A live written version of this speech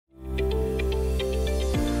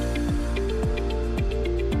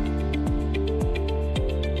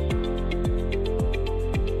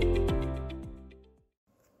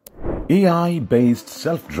AI-based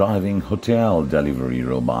self-driving hotel delivery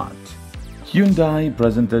robot. Hyundai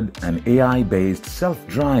presented an AI-based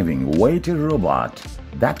self-driving waiter robot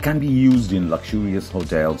that can be used in luxurious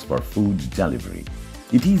hotels for food delivery.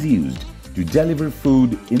 It is used to deliver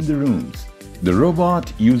food in the rooms. The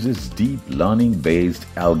robot uses deep learning-based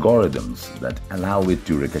algorithms that allow it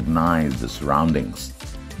to recognize the surroundings.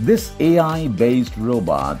 This AI-based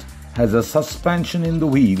robot has a suspension in the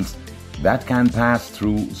wheels that can pass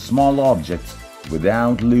through small objects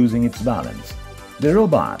without losing its balance. The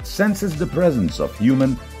robot senses the presence of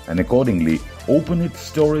human and accordingly opens its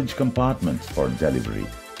storage compartments for delivery.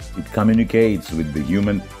 It communicates with the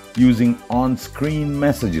human using on-screen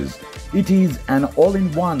messages. It is an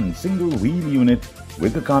all-in-one single-wheel unit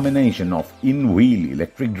with a combination of in-wheel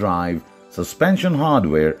electric drive, suspension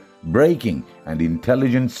hardware, braking and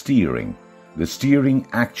intelligent steering. The steering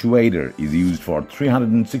actuator is used for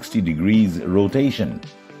 360 degrees rotation.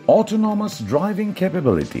 Autonomous driving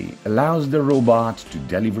capability allows the robot to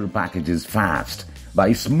deliver packages fast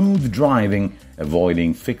by smooth driving,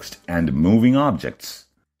 avoiding fixed and moving objects.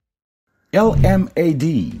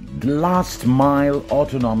 LMAD, the Last Mile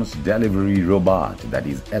Autonomous Delivery Robot, that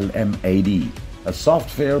is LMAD, a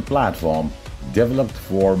software platform developed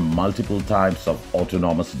for multiple types of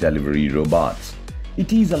autonomous delivery robots.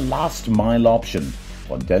 It is a last-mile option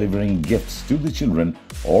for delivering gifts to the children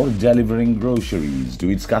or delivering groceries to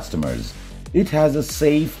its customers. It has a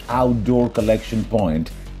safe outdoor collection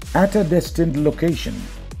point at a destined location.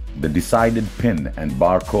 The decided PIN and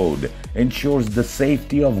barcode ensures the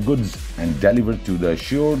safety of goods and delivered to the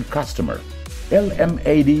assured customer.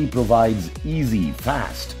 LMAD provides easy,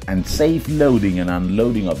 fast, and safe loading and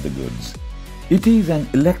unloading of the goods. It is an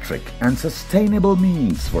electric and sustainable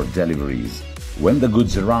means for deliveries. When the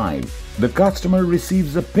goods arrive, the customer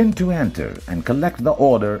receives a PIN to enter and collect the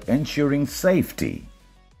order, ensuring safety.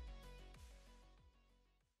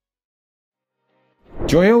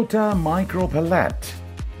 Toyota MicroPalette.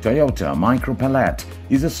 Toyota MicroPalette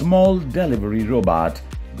is a small delivery robot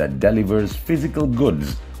that delivers physical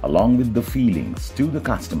goods along with the feelings to the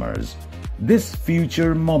customers. This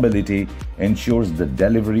future mobility ensures the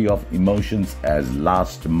delivery of emotions as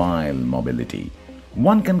last-mile mobility.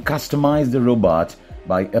 One can customize the robot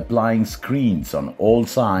by applying screens on all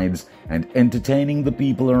sides and entertaining the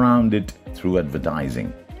people around it through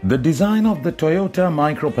advertising. The design of the Toyota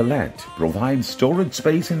MicroPalette provides storage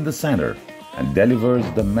space in the center and delivers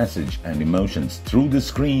the message and emotions through the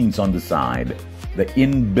screens on the side. The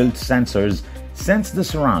inbuilt sensors sense the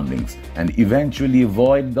surroundings and eventually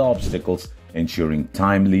avoid the obstacles, ensuring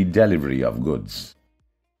timely delivery of goods.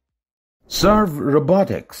 Serve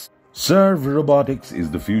Robotics. Serve Robotics is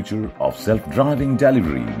the future of self-driving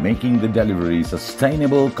delivery, making the delivery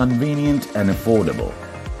sustainable, convenient and affordable.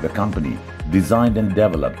 The company designed and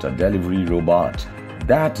developed a delivery robot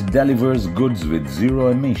that delivers goods with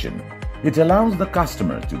zero emission. It allows the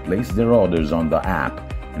customer to place their orders on the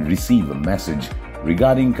app and receive a message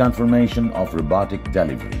regarding confirmation of robotic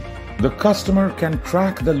delivery. The customer can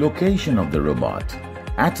track the location of the robot.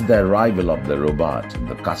 At the arrival of the robot,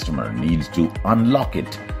 the customer needs to unlock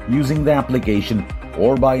it using the application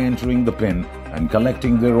or by entering the PIN and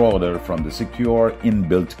collecting their order from the secure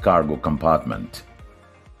inbuilt cargo compartment.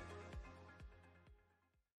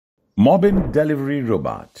 Mobinn Delivery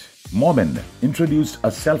Robot. Mobinn introduced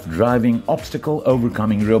a self-driving obstacle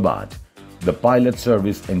overcoming robot. The pilot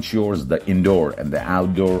service ensures the indoor and the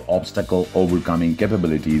outdoor obstacle overcoming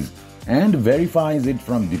capabilities and verifies it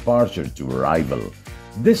from departure to arrival.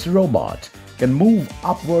 This robot can move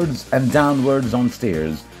upwards and downwards on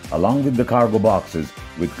stairs along with the cargo boxes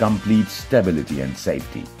with complete stability and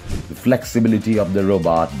safety. The flexibility of the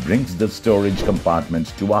robot brings the storage compartment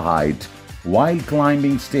to a height while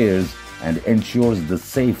climbing stairs and ensures the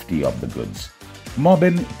safety of the goods.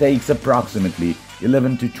 Mobinn takes approximately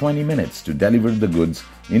 11 to 20 minutes to deliver the goods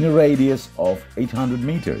in a radius of 800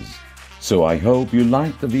 meters. So I hope you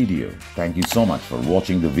liked the video. Thank you so much for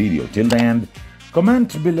watching the video till the end.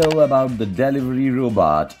 Comment below about the delivery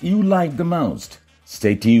robot you like the most.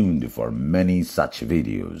 Stay tuned for many such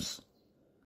videos.